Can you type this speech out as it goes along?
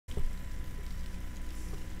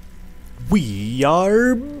We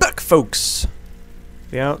are back, folks!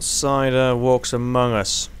 The outsider walks among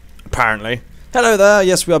us, apparently. Hello there!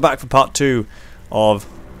 Yes, we are back for part 2 of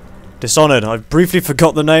Dishonored. I briefly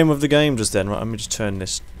forgot the name of the game just then. Right, let me just turn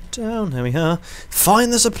this down. Here we are.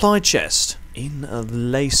 Find the supply chest in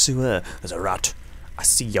Le Sewer. There's a rat. I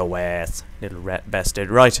see your ass, little rat bastard.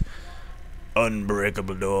 Right.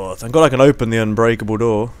 Unbreakable door. Thank God I can open the unbreakable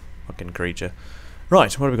door. Fucking creature.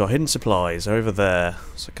 Right, what have we got? Hidden supplies over there.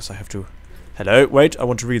 So I guess I have to... Hello, wait, I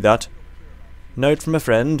want to read that. Note from a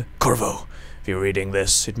friend. Corvo, if you're reading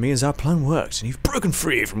this, it means our plan worked and you've broken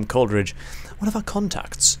free from Coldridge. One of our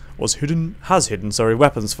contacts has hidden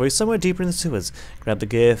weapons for you somewhere deeper in the sewers. Grab the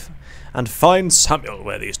gear and find Samuel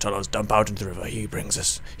where these tunnels dump out into the river. He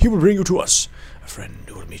will bring you to us. A friend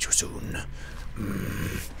who will meet you soon.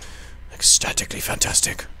 Ecstatically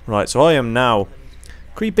fantastic. Right, so I am now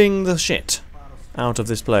creeping the shit out of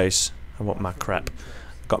this place. I want my crap.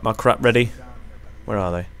 Got my crap ready. Where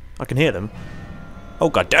are they? I can hear them. Oh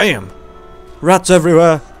god damn! Rats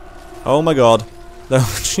everywhere! Oh my god.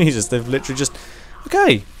 Oh Jesus, they've literally just...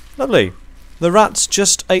 Okay, lovely. The rats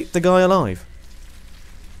just ate the guy alive.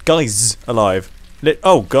 Guys alive.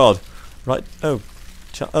 Oh god. Right, oh.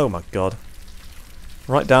 Oh my god.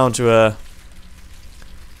 Right down to a...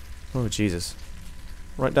 Oh Jesus.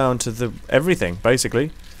 Right down to the... everything,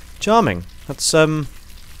 basically. Charming. That's, Are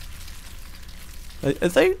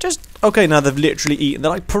they just... Okay, now they've literally eaten... They're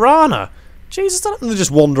like piranha! Jesus, they don't just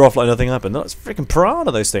wander off like nothing happened. That's freaking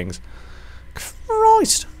piranha, those things.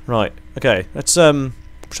 Christ! Right, okay. Let's, pretend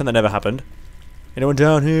that never happened. Anyone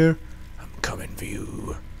down here? I'm coming for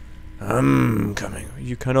you. I'm coming.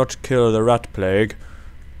 You cannot kill the rat plague.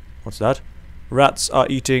 What's that? Rats are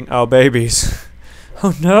eating our babies.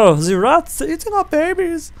 Oh no, the rats are eating our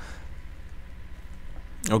babies!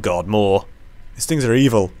 Oh god, more. These things are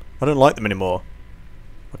evil. I don't like them anymore.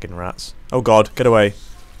 Fucking rats. Oh god, get away.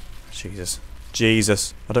 Jesus.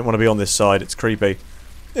 Jesus. I don't want to be on this side, it's creepy.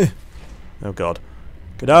 Oh god.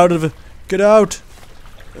 Get out of it. Get out!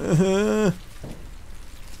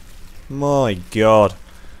 My god.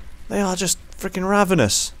 They are just freaking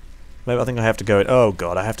ravenous. Maybe I think I have to go in. Oh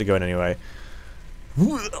god, I have to go in anyway.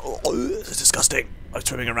 This is disgusting. I'm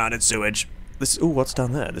swimming around in sewage. This. Ooh, what's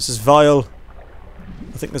down there? This is vile.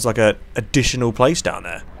 I think there's like a additional place down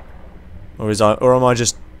there. Or am I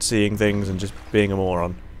just seeing things and just being a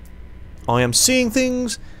moron? I am seeing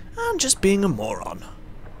things and just being a moron.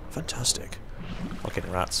 Fantastic.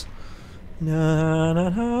 Fucking rats. Na na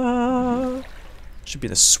na. Should be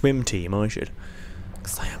the swim team, I should.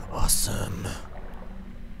 Because I am awesome.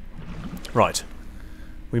 Right.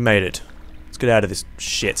 We made it. Let's get out of this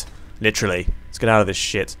shit. Literally. Let's get out of this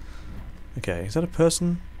shit. Okay, is that a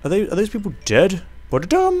person? Are those people dead?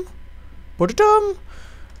 What-a-dum? What-a-dum?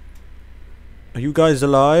 Are you guys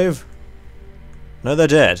alive? No, they're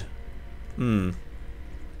dead.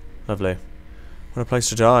 Lovely. What a place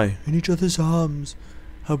to die. In each other's arms.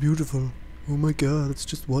 How beautiful. Oh my god, it's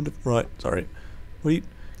just wonderful. Right, sorry. What are you...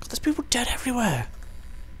 God, there's people dead everywhere.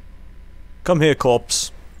 Come here,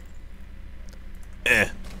 corpse.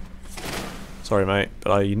 Sorry, mate,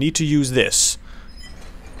 but you need to use this.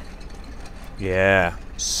 Yeah.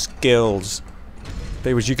 Skills.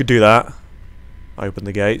 Bet wish you could do that. Open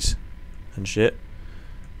the gates. And shit.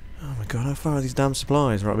 Oh my god, how far are these damn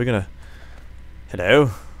supplies? Right, we're gonna...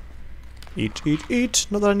 Hello. Eat, eat, eat.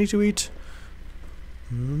 Not that I need to eat.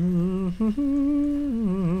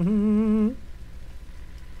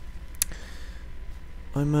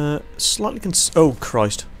 I'm slightly oh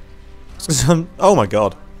Christ. Oh my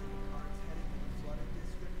god.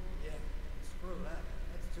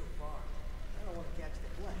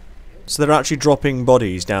 So they're actually dropping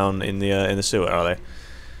bodies down in the sewer, are they?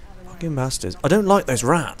 Fucking bastards. I don't like those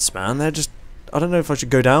rats, man. They're just... I don't know if I should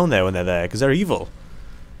go down there when they're there, because they're evil.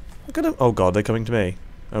 Look at them. Oh god, they're coming to me.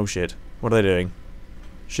 Oh shit. What are they doing?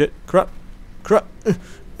 Shit. Crap. Crap.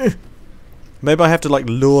 Maybe I have to, like,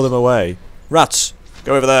 lure them away. Rats!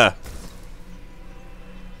 Go over there!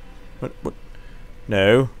 What?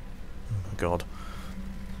 No. Oh my god.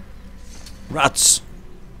 Rats!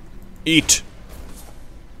 Eat!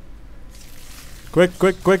 Quick,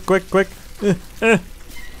 quick, quick, quick, quick!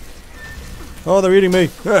 Oh, they're eating me!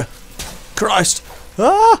 Christ!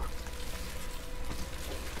 Ah!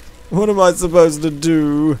 What am I supposed to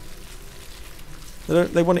do?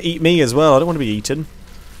 They want to eat me as well. I don't want to be eaten.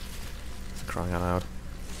 For crying out loud.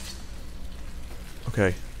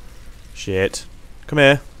 Okay. Shit. Come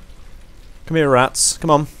here. Come here, rats.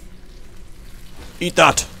 Come on. Eat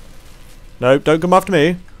that! No, don't come after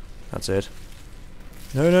me. That's it.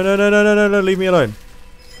 No, no, no, no, no, no, no, no, leave me alone.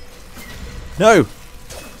 No!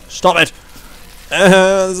 Stop it!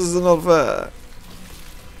 This is not fair.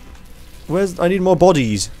 Where's... I need more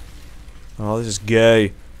bodies. Oh, this is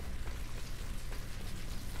gay.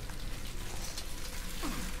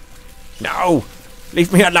 No!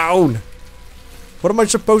 Leave me alone! What am I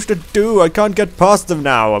supposed to do? I can't get past them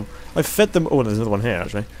now. I've fed them... Oh, there's another one here,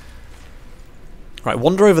 actually. Right,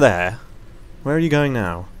 wander over there. Where are you going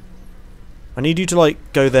now? I need you to,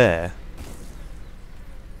 like, go there.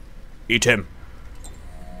 Eat him.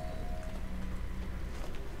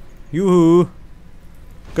 Yoo-hoo.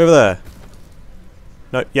 Go over there.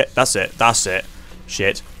 No, yeah, that's it. That's it.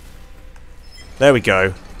 Shit. There we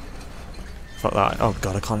go. Fuck that. Oh,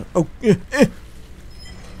 God, I can't... Oh,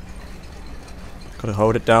 Gotta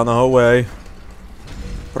hold it down the whole way.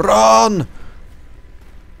 Run!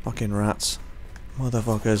 Fucking rats.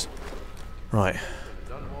 Motherfuckers. Right.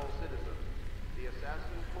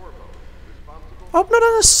 I'm not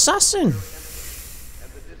an assassin!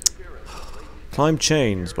 Climb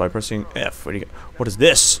chains by pressing F. Where do you go? What is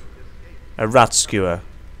this? A rat skewer.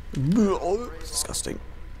 Disgusting.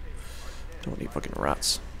 Don't want any fucking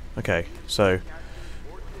rats. Okay, so...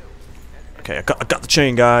 Okay, I got the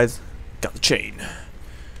chain, guys. Got the chain.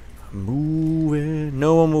 I'm moving.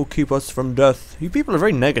 No one will keep us from death. You people are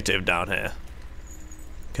very negative down here.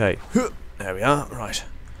 Okay. There we are. Right.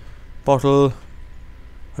 Bottle.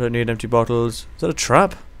 I don't need empty bottles. Is that a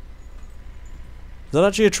trap? Is that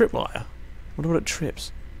actually a tripwire? I wonder what it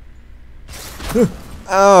trips.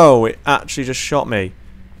 Oh, it actually just shot me.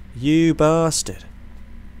 You bastard.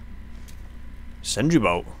 Sentry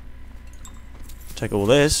bolt. Take all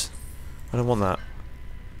this. I don't want that.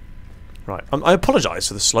 Right. I apologise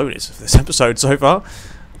for the slowness of this episode so far.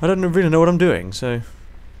 I don't really know what I'm doing, so...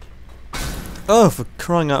 Oh, for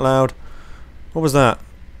crying out loud. What was that?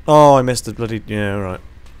 Oh, I missed the bloody... Yeah, right.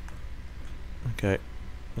 Okay.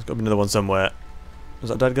 There's got to be another one somewhere. Is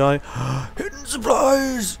that a dead guy? Hidden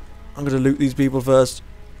supplies! I'm going to loot these people first.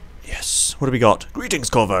 Yes. What have we got? Greetings,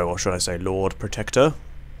 Corvo, or should I say Lord Protector.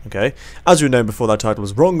 Okay. As you know before, that title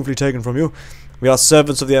was wrongfully taken from you. We are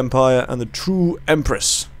servants of the Empire and the true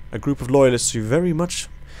Empress. A group of loyalists who want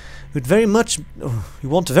very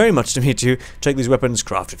much to meet you. Take these weapons,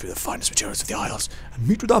 crafted through the finest materials of the Isles, and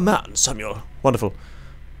meet with our man, Samuel. Wonderful.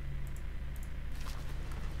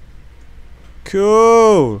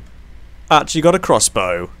 Cool. Actually got a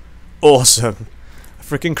crossbow. Awesome. A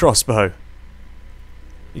freaking crossbow.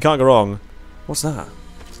 You can't go wrong. What's that?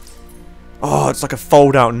 Oh, it's like a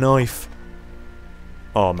fold-out knife.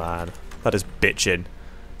 Oh man, that is bitchin'.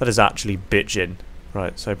 That is actually bitchin'.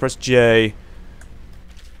 Right, so press J.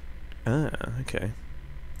 Ah, okay.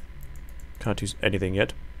 Can't use anything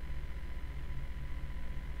yet.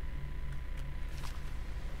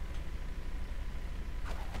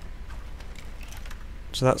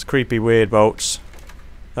 So that's creepy, weird bolts.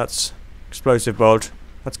 That's explosive bolt.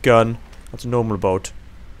 That's gun. That's normal bolt.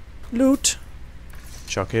 Loot.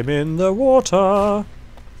 Chuck him in the water.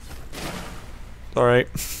 Sorry.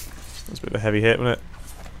 That's a bit of a heavy hit, wasn't it?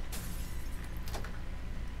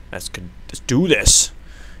 Let's do this.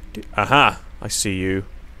 Aha! I see you.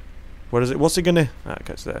 What is it? What's it gonna? Ah, it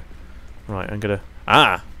gets there. Right, I'm gonna.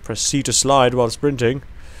 Ah! Press C to slide while sprinting.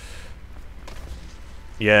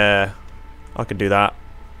 Yeah. I can do that.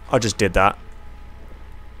 I just did that.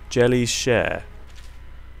 Jelly share.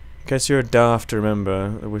 In case you're daft to remember,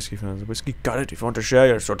 the whiskey fans. The whiskey got it. If you want to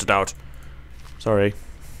share, sort it out. Sorry.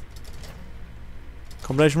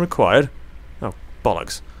 Combination required? Oh,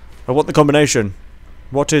 bollocks. I want the combination.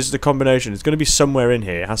 What is the combination? It's going to be somewhere in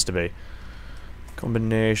here. It has to be.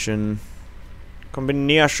 Combination.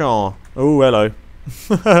 Combination. Oh, hello.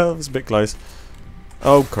 That's a bit close.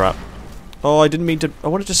 Oh, crap. Oh, I didn't mean to... I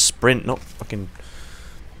wanted to sprint, not fucking...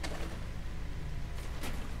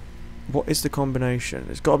 What is the combination?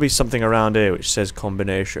 There's got to be something around here which says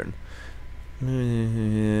combination.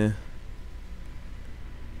 Yeah.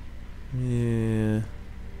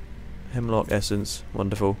 Hemlock essence.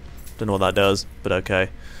 Wonderful. Don't know what that does, but okay.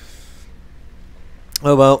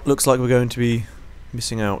 Oh well, looks like we're going to be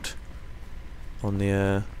missing out on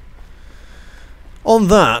the on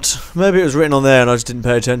that. Maybe it was written on there and I just didn't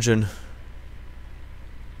pay attention.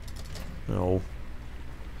 Oh.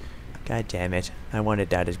 God damn it. I wanted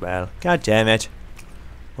that as well. God damn it.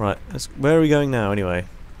 Right, where are we going now anyway?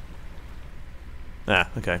 Ah,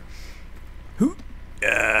 okay.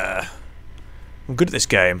 Yeah. I'm good at this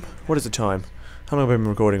game. What is the time? How long have I been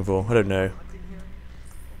recording for? I don't know.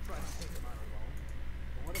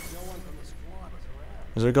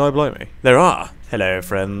 Is there a guy below me? There are! Hello,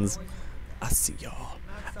 friends. I see y'all.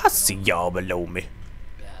 I see y'all below me.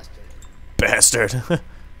 Bastard.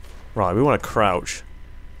 Right, we want to crouch.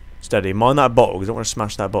 Steady. Mind that bottle, because I don't want to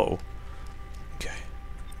smash that bottle. Okay.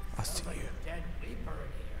 I see you.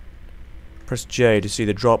 Press J to see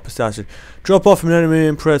the drop assassin. Drop off from an enemy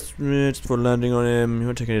and press before landing on him.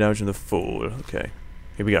 You're taking damage from the fall. Okay.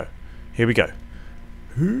 Here we go. Here we go.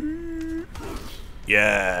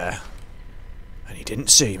 Yeah. And he didn't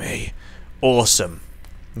see me. Awesome.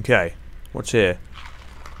 Okay. What's here?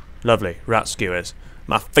 Lovely. Rat skewers.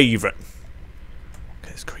 My favourite.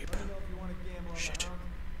 Okay, this creep. Shit.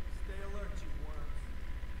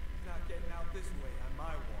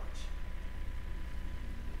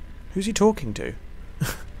 Who's he talking to?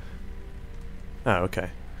 Oh, okay.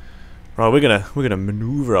 Right, we're gonna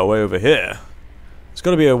maneuver our way over here. There's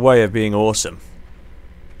got to be a way of being awesome.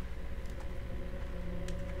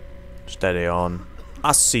 Steady on.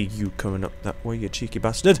 I see you coming up that way, you cheeky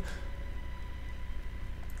bastard.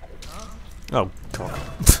 Oh God.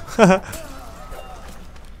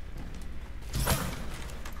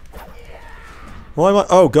 Why am I?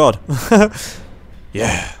 Oh God.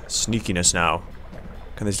 Yeah, sneakiness now.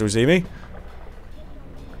 Can they still see me?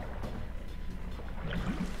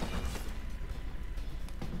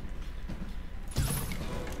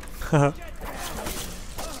 No,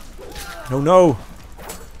 no.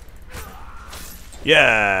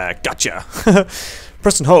 Yeah, gotcha.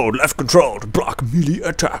 Press and hold left control to block melee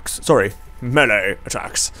attacks. Sorry, melee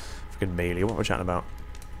attacks. Freaking melee, what am I chatting about?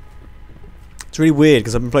 It's really weird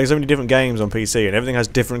because I've been playing so many different games on PC and everything has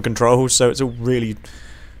different controls, so it's all really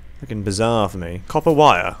freaking bizarre for me. Copper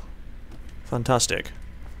wire. Fantastic.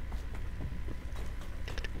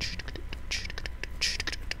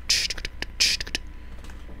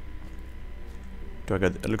 Do I go?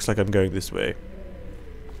 It looks like I'm going this way.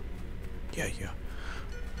 Yeah, yeah.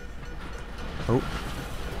 Oh.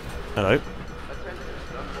 Hello.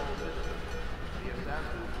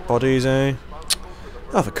 Bodies, eh?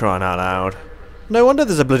 Oh, for crying out loud. No wonder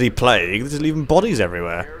there's a bloody plague. There's leaving bodies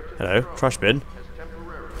everywhere. Hello, trash bin.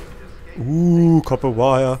 Ooh, copper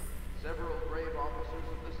wire. Several brave officers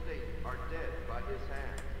of the state are dead by his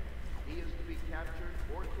hand. He is to be captured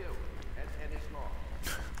or killed at any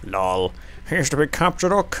cost. Lol. He is to be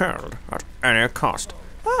captured or killed at any cost.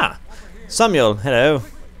 Ah, Samuel, hello.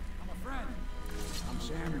 I'm a friend. I'm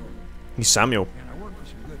Samuel. He's Samuel. And I work with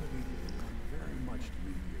some good people. Very much to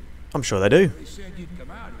meet you. I'm sure they do. They said you'd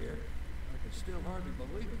come out here. I can still hardly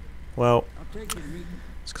believe it. Well, I'll take you to meet them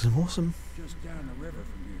it's because I'm awesome. just down the river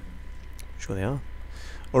from here. Sure they are.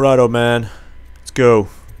 Alright, old man. Let's go. I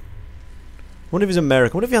wonder if he's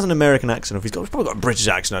American. I wonder if he has an American accent, or if he's probably got a British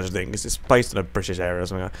accent, I think. It's based in a British area or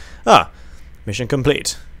something like that. Ah, mission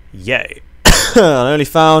complete. Yay. I only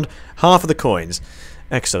found half of the coins.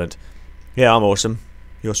 Excellent. Yeah, I'm awesome.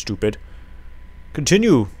 You're stupid.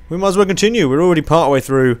 Continue. We might as well continue. We're already part way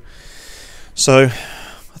through. So,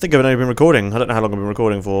 I think I've only been recording. I don't know how long I've been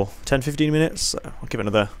recording for. 10, 15 minutes? So I'll give it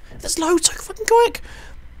another... There's loads so fucking quick!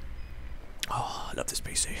 Oh, I love this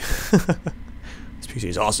PC. This PC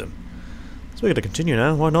is awesome. So we're going to continue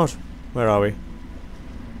now. Why not? Where are we?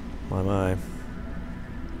 Why am I?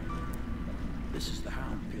 This is the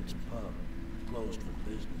Hound Pit's pub. Closed for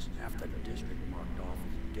business after the district marked off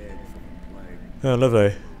as dead from the plague. Oh,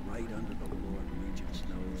 lovely. Right under the Lord Regent's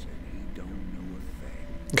nose, and he don't know a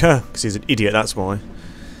thing. Because he's an idiot, that's why.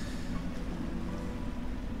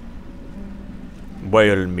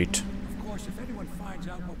 Whale meat. Of course, if anyone finds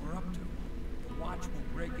out what we're up to, the watch will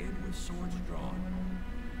break in with swords drawn.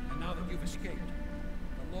 And now that you've escaped,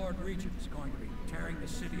 the Lord Regent is going to be tearing the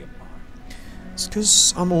city apart. It's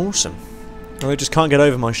because I'm awesome. I just can't get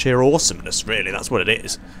over my sheer awesomeness, really. That's what it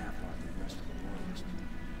is. The rest of the loyalists.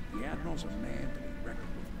 The Admiral's a man to be reckoned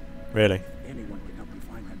with. Really. Anyone can help you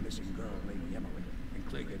find that missing girl, Lady Emily, and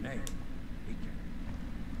clear your name. He can.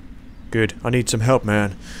 Good. I need some help,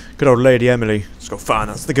 man. Good old Lady Emily. Let's go find.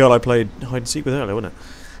 That's the girl I played hide and seek with earlier, wasn't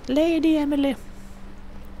it? Lady Emily.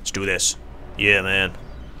 Let's do this. Yeah, man.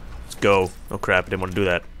 Let's go. Oh crap! I didn't want to do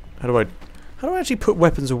that. How do I actually put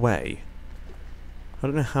weapons away? I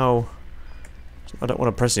don't know how. I don't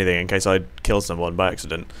want to press anything in case I kill someone by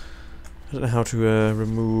accident. I don't know how to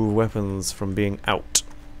remove weapons from being out.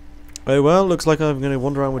 Oh well, looks like I'm going to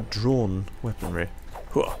wander around with drawn weaponry.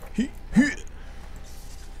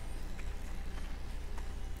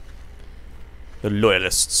 The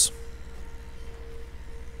loyalists.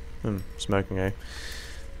 Smoking, eh?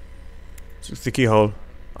 It's the keyhole.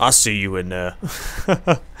 I see you in there.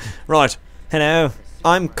 Right. Hello.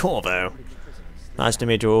 I'm Corvo. Nice to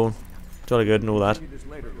meet you all. Jolly good and all that.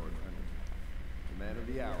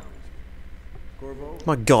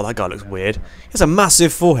 My god, that guy looks weird. He has a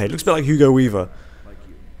massive forehead. Looks a bit like Hugo Weaver.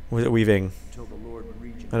 Or is it Weaving? I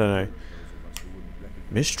don't know.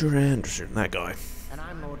 Mr. Anderson, that guy. And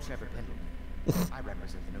I'm Lord Trevor Pendleton. I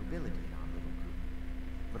represent the nobility in our little group.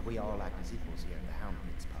 But but we all act as equals here at the Hound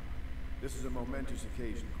Pits pub. This is a momentous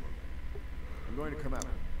occasion, Corvo. I'm going to come out.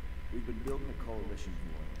 We've been building a coalition of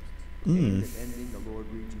loyalists, aimed at ending the Lord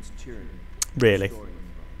Regent's tyranny. Really? Restoring the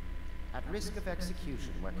throne. At risk of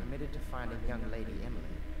execution, we're committed to finding young Lady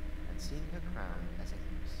Emily and seeing her crowned as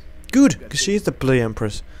Empress. Good, because she's the bloody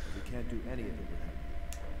Empress. We can't do any of it without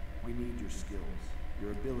you. We need your skills,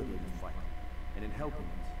 your ability to fight. And in helping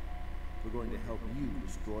us, we're going to help you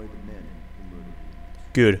destroy the men who murdered you.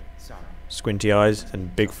 Good. Sorry. Squinty eyes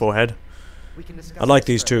and big forehead. We can discuss I like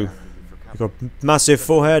this these two. further after you've You've recovered. got massive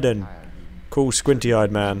forehead and Tired, you cool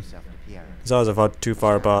squinty-eyed man. yourself to Pierre. His eyes are far too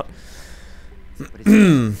far apart. But his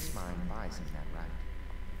business mind buys him that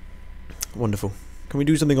right. Wonderful. Can we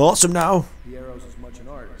do something awesome now? Piero's as much an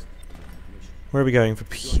artist as a technician. Where are we going for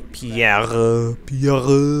Pierre?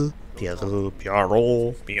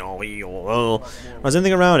 Is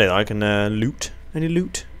anything around it I can loot? Any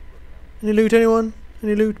loot? Any loot, anyone?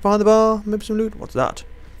 Any loot behind the bar? Maybe some loot? What's that?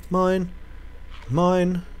 Mine.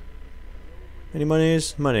 Mine. Any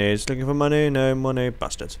monies? Monies. Looking for money? No money.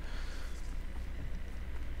 Bastards.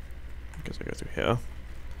 I guess I go through here.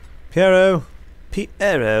 Piero!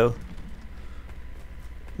 Piero!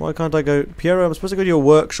 Why can't I go... Piero, I'm supposed to go to your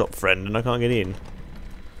workshop, friend, and I can't get in.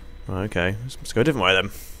 Oh, okay. Let's go a different way, then.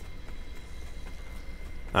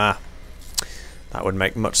 Ah. That would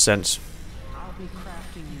make much sense. I'll be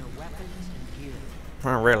crafting your weapons and gear.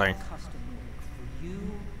 Oh, really? Custom made for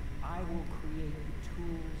you. I will create the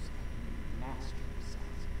tools and master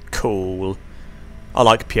assassin. Cool. I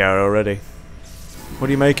like Piero already. What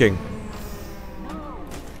are you making? No,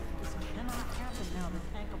 this cannot happen now. The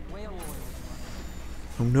tank of whale oil is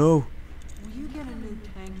running. Oh no. Will you get a new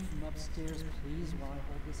tank from upstairs, please, while I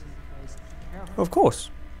hold this in place? Careful. Of course.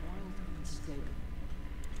 Loyalty and stable.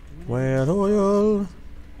 Well, oil.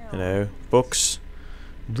 Hello. Books.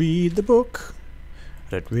 Read the book.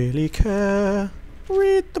 I don't really care.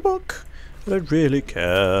 Read the book. I don't really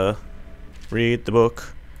care. Read the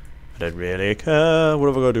book. I don't really care. What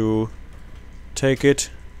have I got to do? Take it.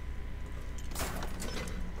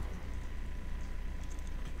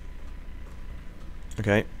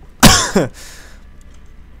 Okay.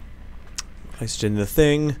 Place it in the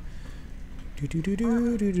thing. Do do do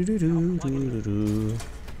do do do do do do do.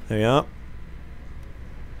 There we are.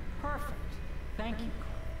 Perfect. Thank you.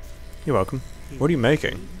 You're welcome. What are you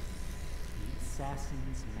making? The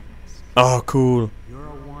assassin's mask. Oh, cool. You're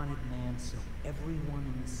a wanted man, so everyone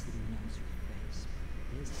in the city knows your face.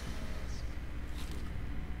 This mask.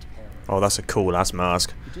 Terrible. Oh, that's a cool ass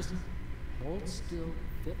mask. You just hold still,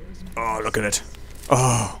 fit this Oh, mask. look at it.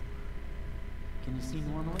 Oh. Can you see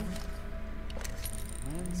normally?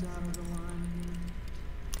 Lens out of the line.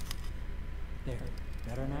 There.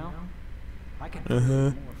 Better now? I can do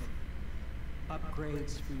Uh-huh. more.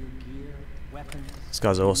 Upgrades for your gear, weapons. This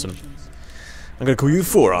guy's awesome. munitions. I'm gonna call you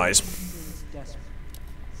Four Eyes. Is desperate.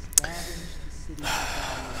 Scavenge the city for value,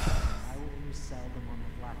 and I will resell them on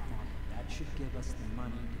the black market. That should give us the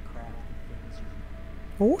money to craft the things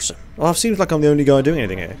you need. Awesome. Well, it seems like I'm the only guy doing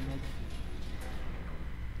anything here.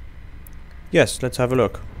 Yes, let's have a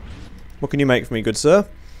look. What can you make for me, good sir?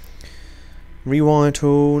 Rewind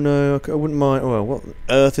tool, no, I wouldn't mind. Oh, well, what on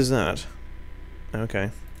earth is that?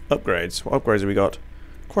 Okay. Upgrades. What upgrades have we got?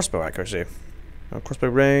 Crossbow accuracy. Crossbow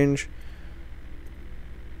range.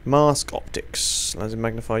 Mask optics. Allows you to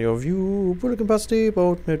magnify your view. Bullet capacity.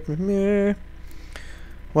 Bolt.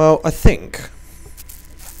 Well, I think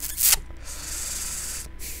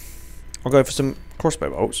I'll go for some crossbow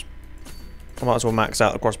bolts. I might as well max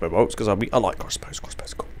out the crossbow bolts because I like crossbows.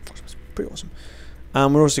 Crossbows are cool. Crossbows are pretty awesome.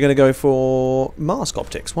 And we're also going to go for mask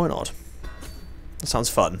optics. Why not? That sounds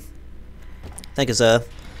fun. Thank you, sir.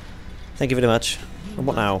 Thank you very much. And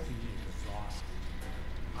what now?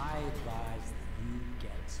 I advise that you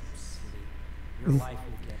get some sleep. Your life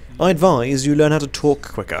will get easier. I advise you learn how to talk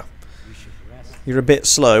quicker. You should rest. You're a bit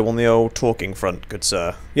slow on the old talking front, good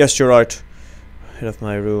sir. Yes, you're right. Head off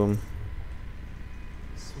my room.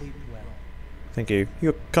 Sleep well. Thank you.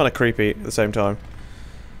 You're kind of creepy at the same time.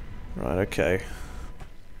 Right, okay.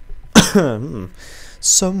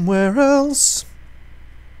 Somewhere else.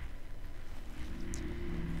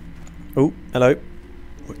 Oh, hello.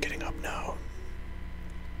 We're getting up now.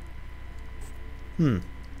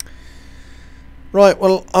 Right,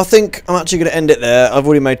 well, I think I'm actually going to end it there. I've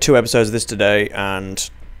already made 2 episodes of this today, and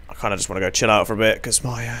I kind of just want to go chill out for a bit, because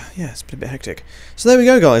my, yeah, it's been a bit hectic. So there we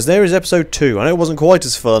go, guys. There is episode 2. I know it wasn't quite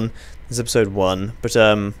as fun as episode 1, but,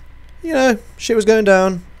 you know, shit was going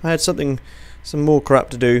down. I had some more crap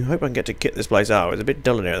to do. Hope I can get to kit this place out. It's a bit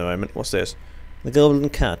dull in here at the moment. What's this? The Golden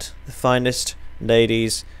Cat. The finest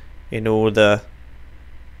ladies in all the...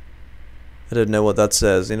 I don't know what that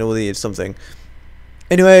says. You know, it's something.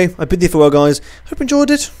 Anyway, I bid thee farewell, guys. Hope you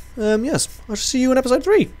enjoyed it. Yes, I shall see you in episode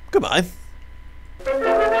 3. Goodbye.